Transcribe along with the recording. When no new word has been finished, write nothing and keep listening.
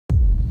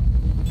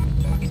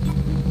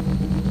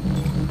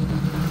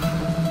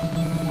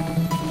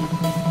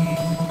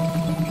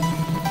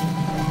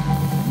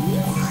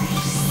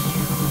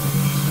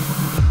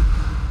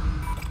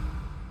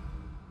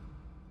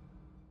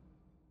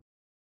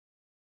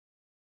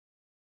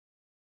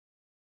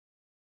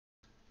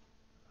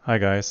Hi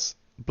guys,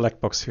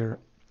 Blackbox here.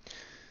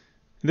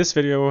 In this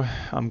video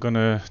I'm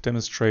gonna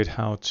demonstrate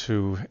how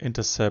to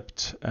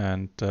intercept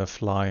and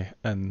fly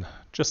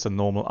just a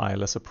normal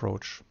ILS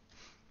approach.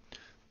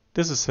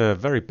 This is a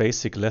very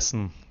basic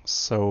lesson,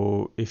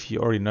 so if you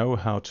already know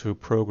how to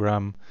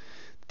program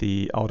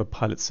the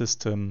autopilot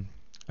system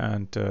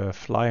and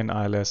fly an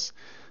ILS,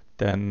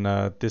 then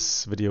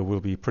this video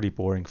will be pretty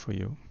boring for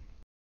you.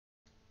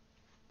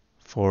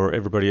 For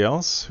everybody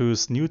else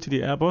who's new to the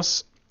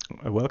Airbus,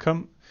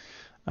 welcome.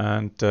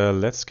 And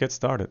let's get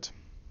started.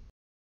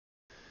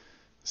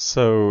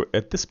 So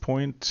at this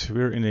point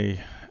we're in a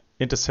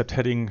intercept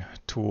heading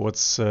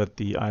towards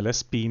the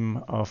ILS beam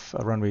of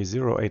runway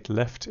 08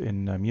 left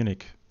in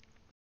Munich.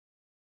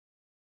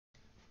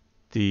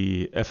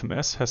 The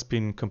FMS has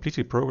been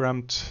completely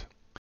programmed.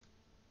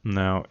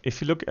 Now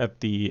if you look at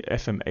the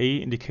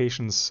FMA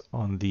indications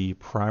on the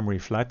primary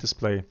flight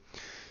display,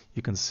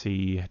 you can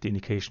see the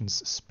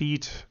indications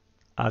speed,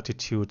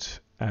 altitude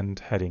and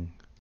heading.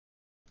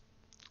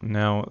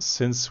 Now,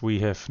 since we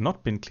have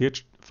not been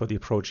cleared for the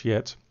approach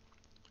yet,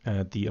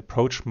 the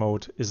approach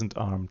mode isn't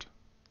armed.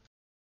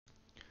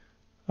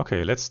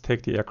 Okay, let's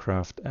take the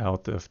aircraft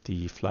out of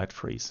the flight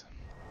freeze.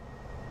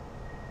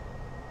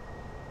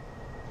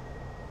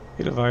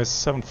 Edelweiss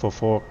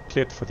 744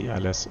 cleared for the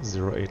ILS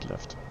 08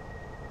 left.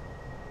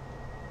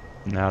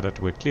 Now that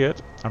we're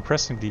cleared, I'm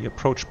pressing the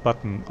approach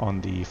button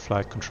on the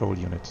flight control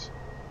unit.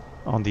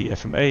 On the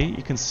FMA,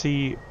 you can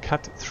see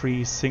Cat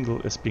 3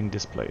 single is being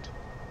displayed.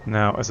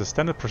 Now, as a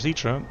standard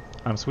procedure,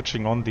 I'm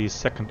switching on the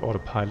second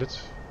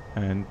autopilot,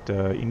 and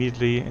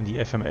immediately in the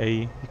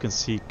FMA you can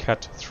see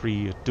Cat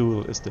 3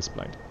 dual is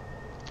displayed.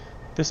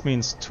 This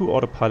means two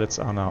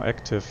autopilots are now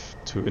active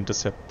to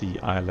intercept the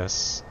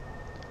ILS,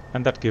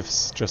 and that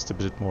gives just a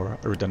bit more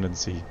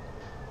redundancy.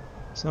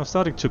 So now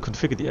starting to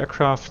configure the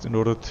aircraft in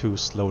order to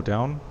slow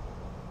down.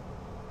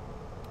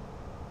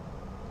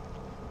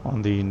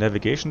 On the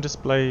navigation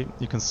display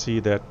you can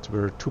see that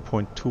we're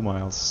 2.2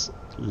 miles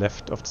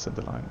left of the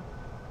center line.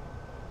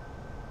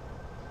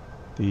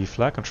 The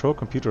flight control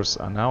computers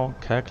are now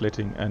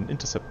calculating an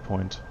intercept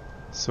point,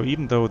 so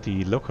even though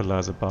the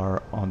localizer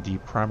bar on the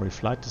primary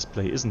flight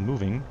display isn't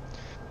moving,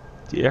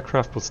 the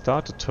aircraft will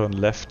start to turn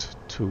left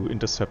to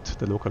intercept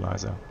the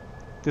localizer.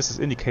 This is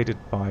indicated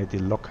by the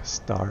lock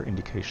star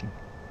indication.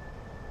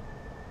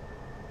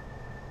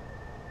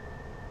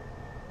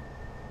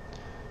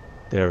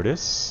 There it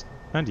is,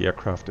 and the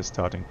aircraft is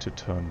starting to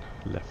turn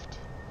left.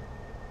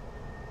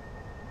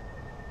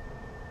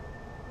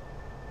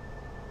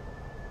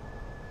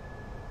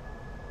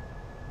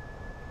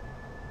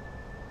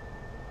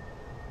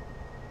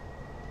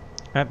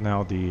 And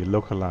now the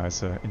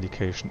localizer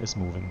indication is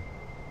moving.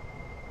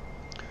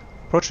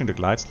 Approaching the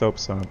glide slope,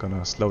 so I'm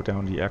gonna slow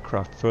down the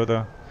aircraft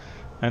further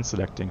and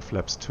selecting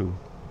flaps 2.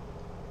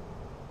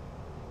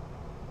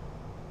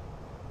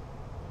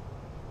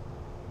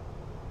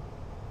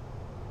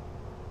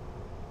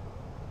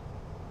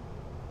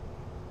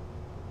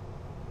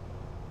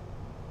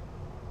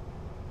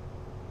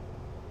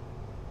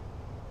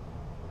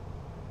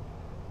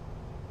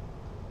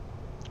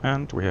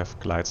 And we have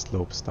glide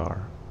slope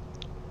star,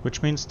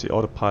 which means the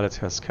autopilot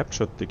has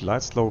captured the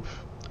glide slope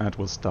and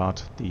will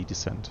start the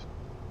descent.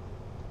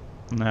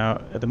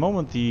 Now at the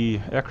moment the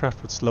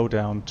aircraft would slow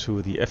down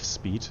to the F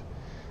speed.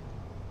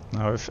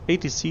 Now if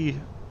ATC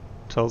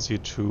tells you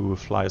to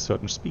fly a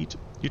certain speed,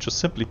 you just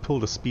simply pull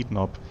the speed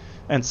knob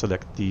and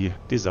select the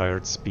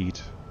desired speed.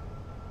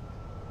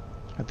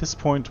 At this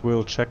point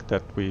we'll check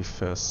that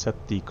we've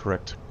set the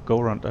correct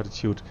go-round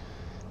altitude.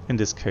 In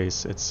this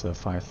case it's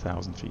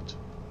 5,000 feet.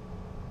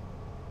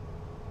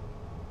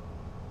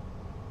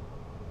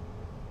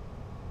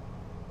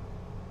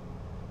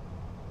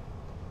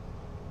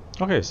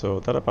 Okay, so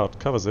that about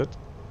covers it.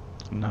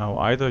 Now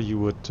either you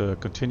would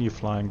continue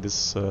flying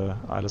this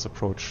ILS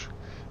approach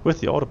with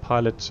the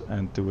autopilot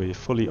and do a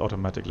fully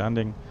automatic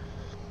landing,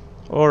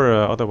 or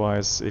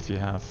otherwise if you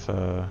have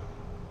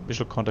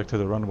visual contact to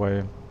the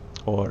runway,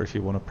 or if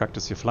you want to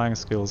practice your flying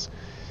skills,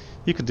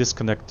 you can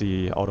disconnect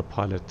the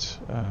autopilot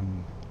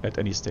at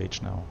any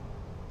stage now.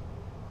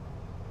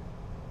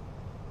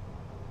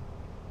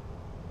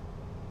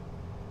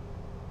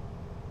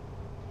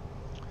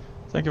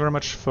 Thank you very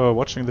much for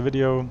watching the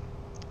video.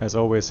 As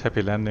always,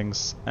 happy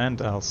landings,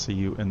 and I'll see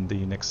you in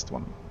the next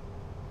one.